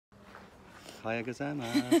Ohayou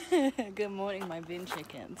gozaimasu. Good morning, my bin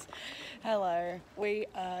chickens. Hello, we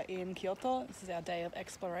are in Kyoto. This is our day of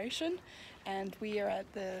exploration, and we are at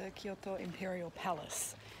the Kyoto Imperial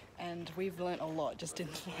Palace. And we've learnt a lot just in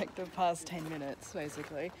like the past 10 minutes,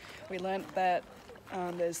 basically. We learnt that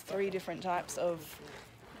there's 3 different types of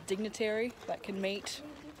dignitary that can meet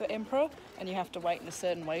the emperor, and you have to wait in a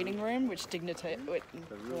certain waiting room, which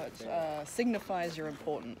signifies your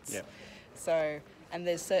importance. Yep. So, and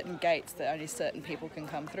there's certain gates that only certain people can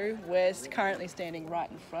come through. We're currently standing right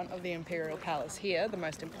in front of the Imperial Palace here, the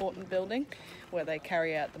most important building, where they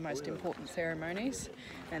carry out the most important ceremonies.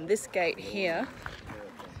 And this gate here,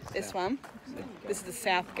 this one, this is the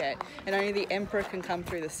south gate, and only the emperor can come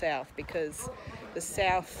through the south, because the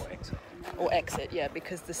south, or exit, yeah,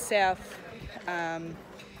 because the south,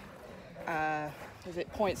 as it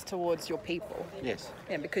points towards your people. Yes.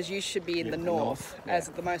 Yeah, because you should be in the north as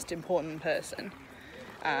the most important person.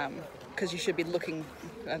 Because you should be looking,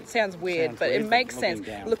 it sounds weird, but it makes sense,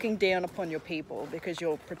 looking down upon your people, because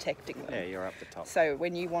you're protecting them. Yeah, you're up the top. So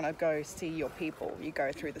when you want to go see your people, you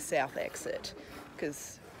go through the south exit,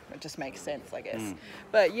 because it just makes sense, I guess.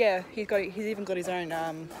 But yeah, he's even got his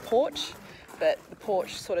own porch, but the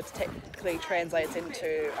porch sort of technically translates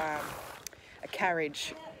into a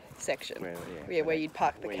carriage section, where you'd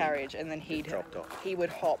park the carriage, and then he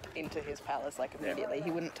would hop into his palace like immediately.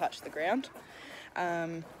 He wouldn't touch the ground.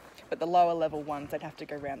 But the lower level ones, they'd have to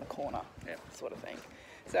go around the corner, sort of thing.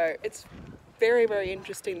 So it's very, very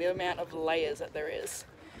interesting, the amount of layers that there is.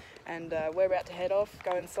 And we're about to head off,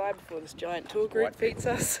 go inside before this giant tour group beats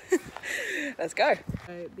us. Let's go.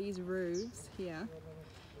 So these roofs here,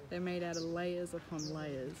 they're made out of layers upon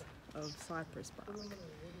layers of cypress bark.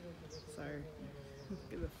 So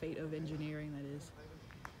look at the feat of engineering that is.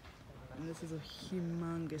 And this is a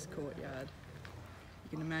humongous courtyard.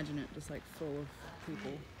 You can imagine it just like full of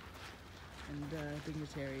people and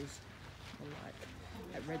dignitaries alike.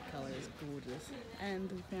 That red colour is gorgeous.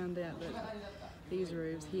 And we found out that these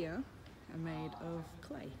roofs here are made of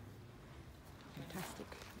clay. Fantastic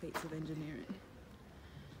feats of engineering.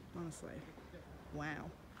 Honestly, wow.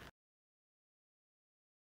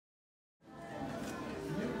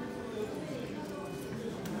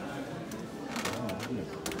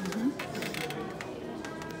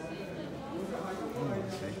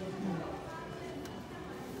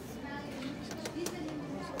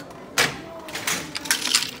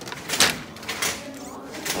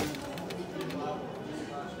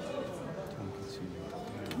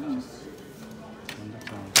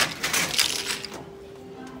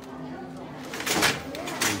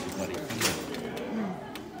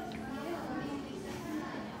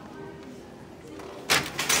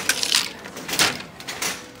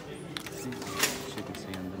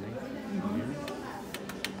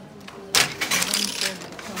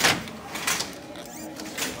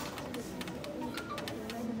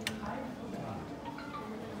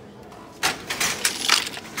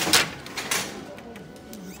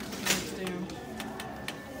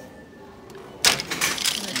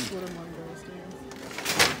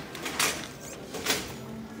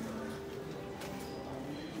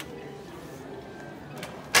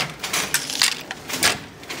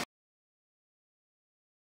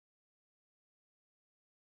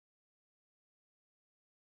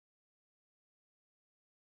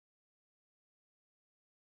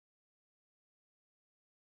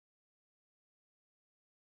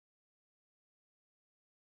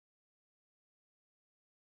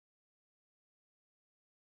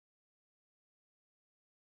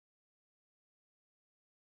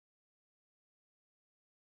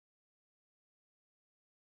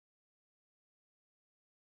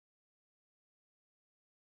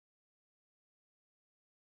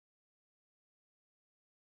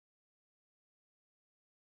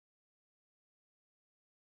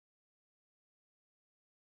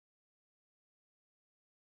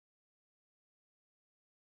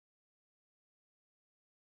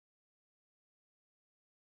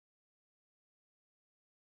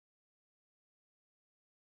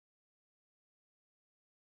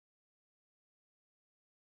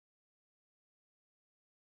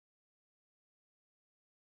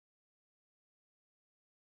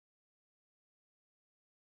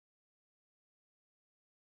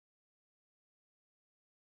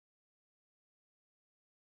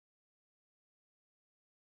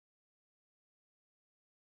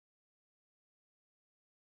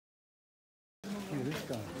 This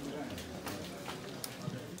guy.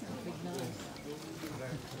 Big nose.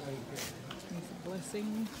 It's a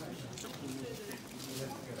blessing.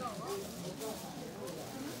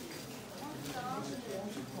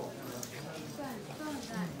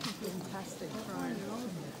 Fantastic throne.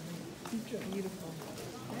 Beautiful.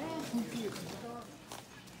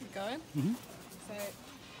 Keep going. Mm-hmm. So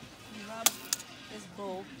you rub this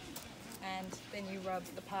bull, and then you rub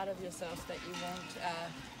the part of yourself that you want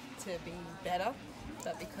to be better.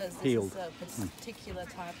 But because this Healed. is a particular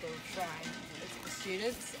type of shrine, it's for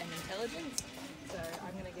students and intelligence. So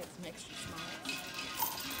I'm going to get some extra smiles.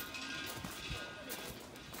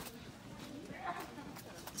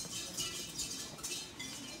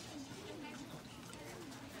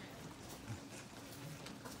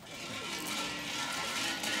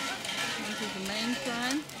 This is the main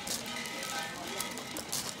shrine,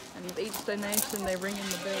 and with each donation they ring in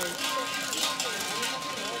the bells.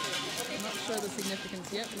 I'm not sure the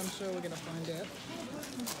significance yet, but I'm sure we're going to find out.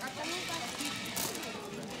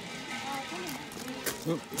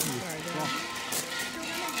 Oh, Sorry, Dad.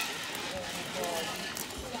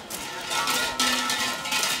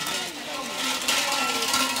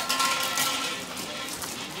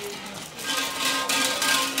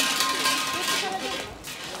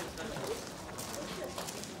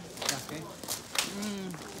 okay.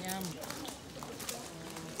 Yum.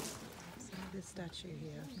 So this statue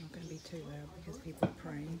here, I'm not going to be too loud because people are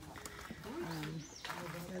praying.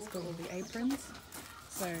 That's got all the aprons.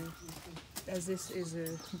 So, as this is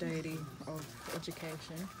a deity of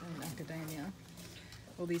education and academia,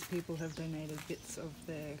 all these people have donated bits of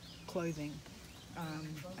their clothing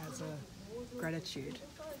as a gratitude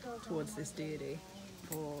towards this deity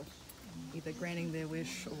for either granting their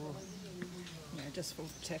wish or just for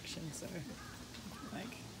protection. So,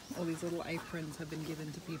 like, all these little aprons have been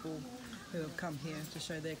given to people who have come here to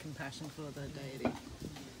show their compassion for the deity,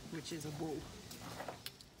 which is a bull.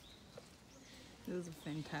 This is a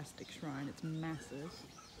fantastic shrine. It's massive.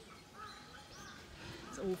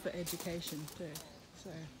 It's all for education too. So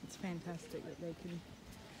it's fantastic that they can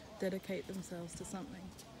dedicate themselves to something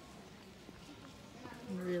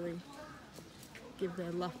and really give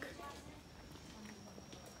their luck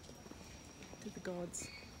to the gods.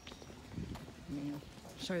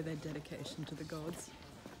 Show their dedication to the gods.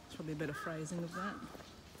 It's probably a better phrasing of that.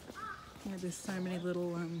 There's so many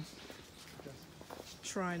little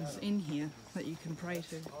shrines in here that you can pray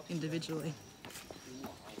to individually.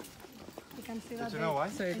 You can see that So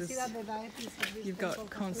you've got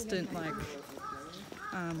constant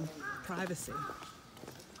privacy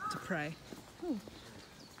to pray. Oh,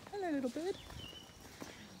 hello little bird.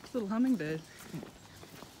 Little hummingbird.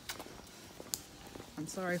 I'm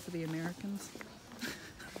sorry for the Americans.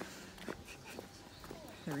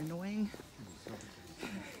 They're annoying.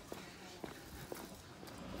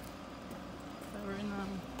 We're in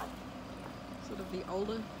sort of the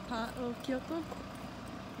older part of Kyoto.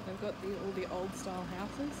 They've got all the old style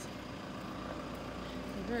houses.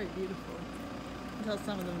 They're very beautiful. You can tell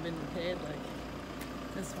some of them have been repaired, like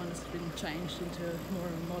this one has been changed into more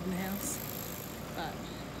of a modern house. But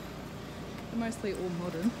they're mostly all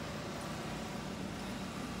modern.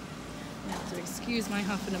 You have to excuse my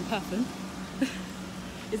huffing and puffing.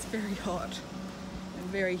 It's very hot and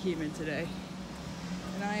very humid today.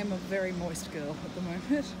 And I am a very moist girl at the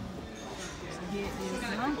moment. So here is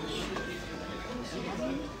lunch.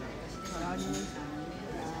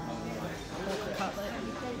 Pork cutlet,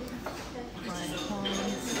 fried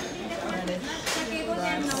prawns, radish,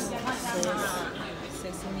 rice, sauce,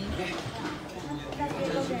 sesame,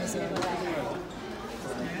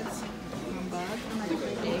 snacks, humbug,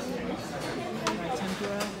 egg, fried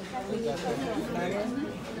tempura, flour,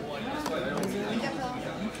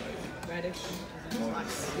 radish.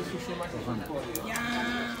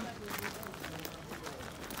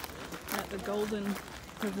 At the Golden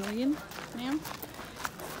Pavilion now.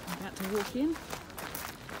 I'm about to walk in.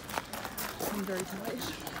 I'm very tired.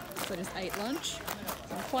 So I just ate lunch.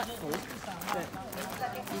 I'm quite full, but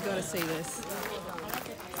you gotta see this.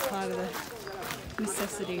 It's part of the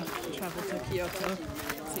necessity to travel to Kyoto,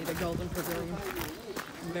 see the Golden Pavilion.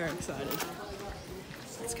 I'm very excited.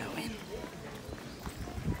 Let's go in.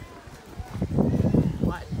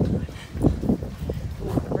 What?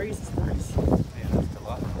 Oh, the breeze is nice. Yeah, that's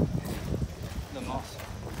delightful. The moss.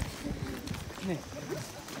 Yeah.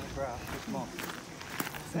 No grass, just moss.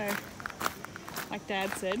 So, like Dad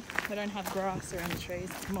said, they don't have grass around the trees,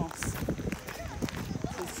 it's moss.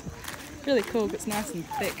 It's really cool, it's nice and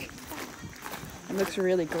thick. It looks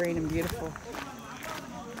really green and beautiful.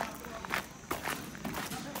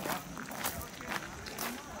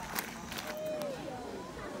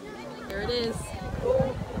 Here it is.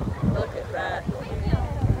 Look at that.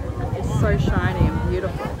 It's so shiny and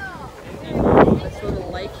beautiful. This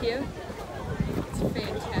little lake here. It's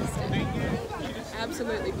fantastic.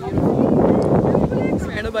 Absolutely beautiful.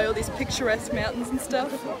 Surrounded by all these picturesque mountains and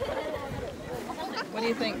stuff. What do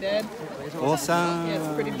you think, Dad? Awesome. Yeah, it's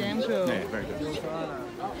pretty damn cool. Yeah, very good.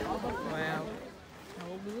 Wow. How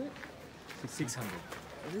old is it? 600.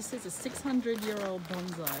 This is a 600-year-old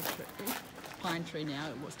bonsai pine tree now.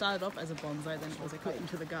 It started off as a bonsai, then it was put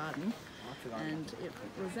into the garden, and it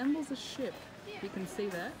resembles a ship. You can see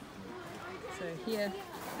that. So here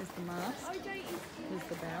is the mast. Here's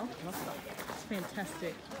the bow. It's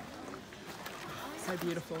fantastic. So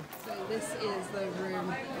beautiful. So this is the room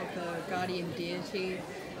of the guardian deity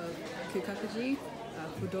of Kukakaji,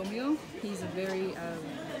 Fudomyo. He's a very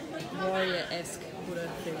warrior-esque Buddha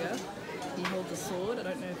figure. He holds a sword. I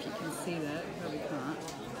don't know if you can see that, probably can't,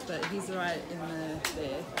 but he's right in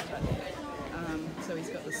there. So he's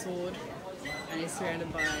got the sword and he's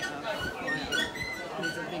surrounded by fire.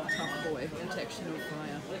 He's a big tough boy, protection of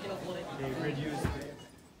fire.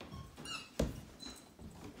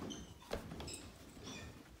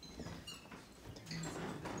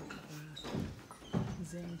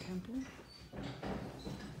 Zen temple.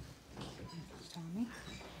 Tiny.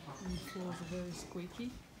 And the floors are very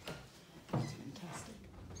squeaky. It's fantastic.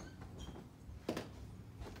 I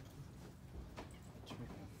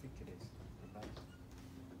think it is.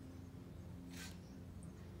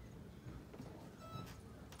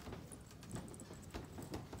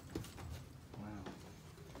 Wow.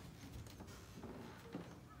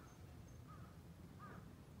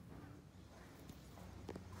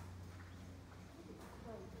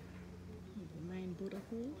 The main Buddha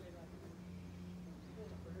hall.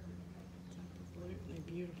 It's absolutely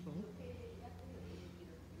beautiful.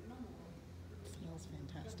 It smells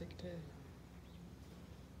fantastic too.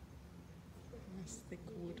 Nice thick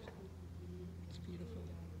wood. It's beautiful.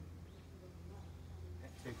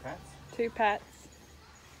 2 pats. 2 pats.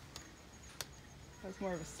 That was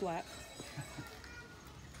more of a slap.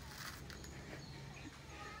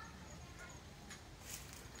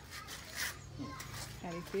 How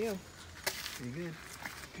do you feel? Pretty good.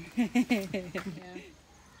 Yeah.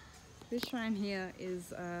 This shrine here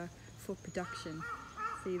is for production.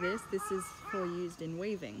 See this? This is for used in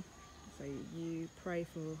weaving. So you pray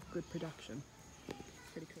for good production.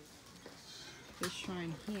 Pretty cool. This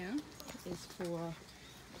shrine here is for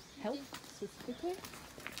health specifically.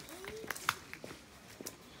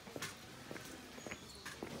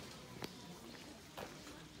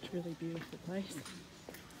 It's a really beautiful place.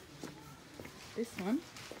 This one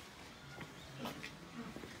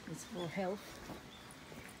is for health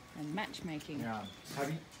and matchmaking. Yeah.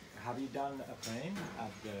 Have you done a frame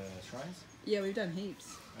at the shrines? Yeah, we've done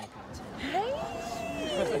heaps.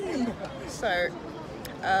 Okay. So,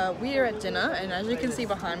 we're at dinner, and as you can see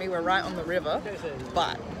behind me, we're right on the river.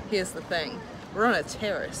 But here's the thing: we're on a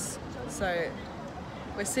terrace, so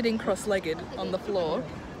we're sitting cross-legged on the floor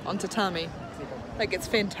on tatami. Like, it's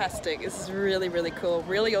fantastic. This is really, really cool,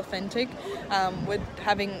 really authentic. We're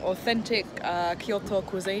having authentic Kyoto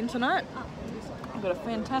cuisine tonight. We've got a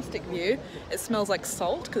fantastic view. It smells like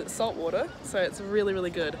salt because it's salt water, so it's really,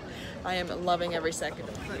 really good. I am loving every second.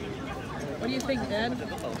 What do you think, Dad?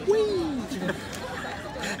 Whee!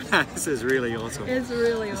 This is really awesome. It's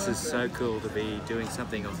really awesome. This is so cool to be doing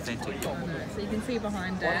something authentic. So you can see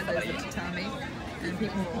behind Dad, there's the tatami, and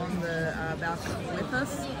people on the balcony with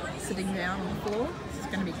us, sitting down on the floor. This is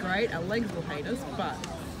going to be great. Our legs will hate us, but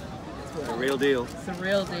it's worth The it. real deal. It's a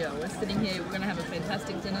real deal. We're sitting here, we're going to have a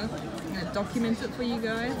fantastic dinner. I'm going to document it for you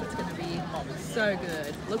guys. It's going to be so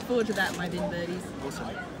good. Look forward to that, my bin birdies.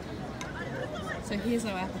 Awesome. So here's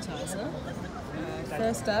our appetizer.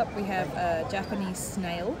 First up, we have a Japanese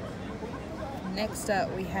snail. Next up,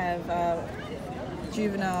 we have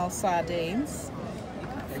juvenile sardines.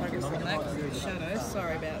 Focus on that because of the shadow.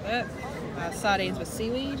 Sorry about that. Sardines with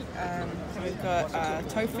seaweed. We've got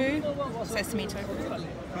tofu, sesame tofu.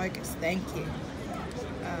 Focus, thank you.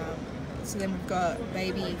 So then we've got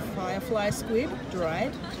baby firefly squid,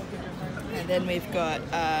 dried. And then we've got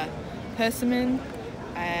persimmon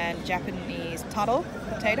and Japanese taro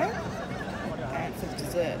potato. And for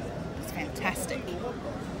dessert, it's fantastic.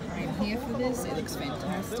 I'm here for this, it looks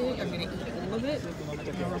fantastic. I'm going to eat all of it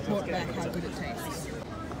and I'll report back how good it tastes.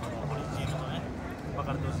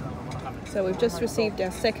 So we've just received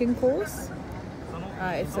our second course.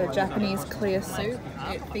 It's a Japanese clear soup.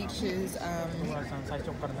 It features a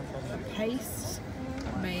paste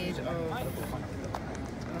made of...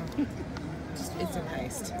 it's a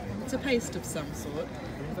paste. It's a paste of some sort.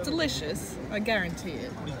 It's delicious, I guarantee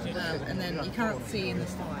it. And then you can't see in the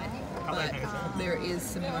slide, but there is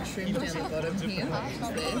some mushrooms down the bottom here,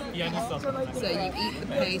 just there. So you eat the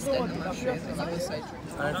paste and the mushrooms, and you also drink.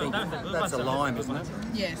 I don't think that's a lime, isn't it?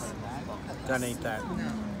 Yes. Don't eat that.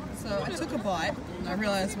 No. So I took a bite and I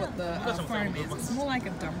realised what the foam is. It's more like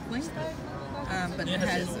a dumpling. but it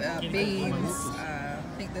has beans, I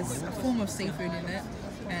think there's a form of seafood in it,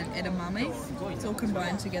 and edamame. It's all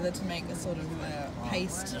combined together to make a sort of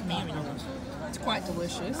paste meatball. It's quite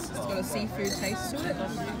delicious. It's got a seafood taste to it.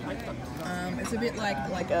 It's a bit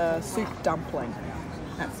like a soup dumpling,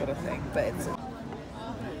 that sort of thing. But it's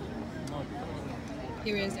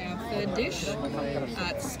here is our third dish.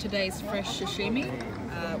 It's today's fresh sashimi.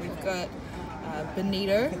 We've got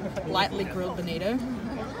bonito, lightly grilled bonito,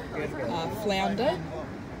 flounder.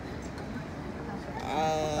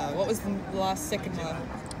 What was the last second one?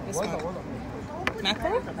 This one.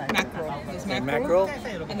 Mackerel? Mackerel. There's mackerel.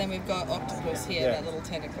 And then we've got octopus here, that little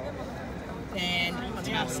tentacle.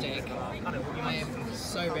 Fantastic. I am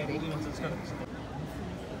so ready.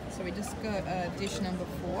 So we just got dish number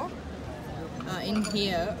 4. In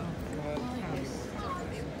here,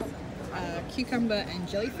 cucumber and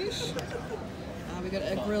jellyfish. We got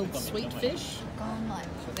a grilled sweet fish.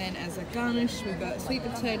 Then as a garnish, we've got sweet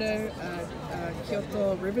potato,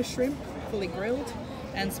 Kyoto river shrimp, fully grilled,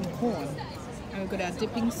 and some corn. And we've got our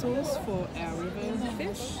dipping sauce for our river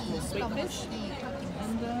fish, or sweet fish.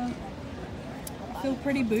 And I feel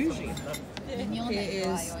pretty bougie. Here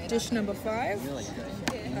is dish number 5.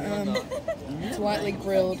 It's lightly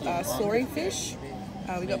grilled soy fish.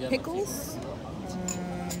 We got pickles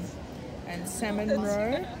and salmon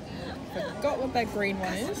roe. Forgot what that green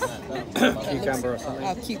one is. Cucumber or something?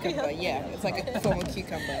 Oh, cucumber, yeah. It's like a form of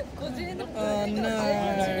cucumber. Oh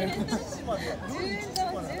no.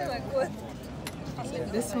 So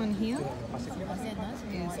this one here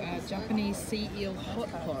is a Japanese sea eel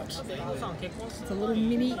hot pot. It's a little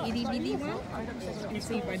mini itty bitty one. You can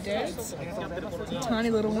see my dad's. It's a tiny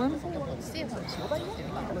little one.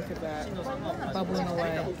 Look at that. Bubbling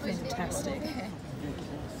away. Fantastic.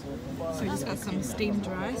 So we just got some steamed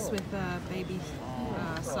rice with baby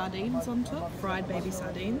sardines on top, fried baby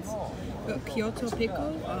sardines. We've got Kyoto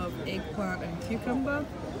pickle of eggplant and cucumber.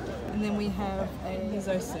 And then we have a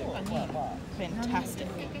miso soup. Fantastic.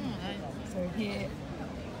 So here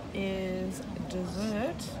is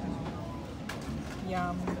dessert.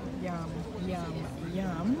 Yum, yum, yum,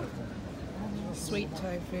 yum. Sweet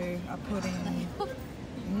tofu, a pudding.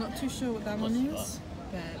 I'm not too sure what that one is,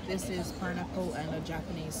 but this is pineapple and a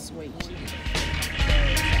Japanese sweet.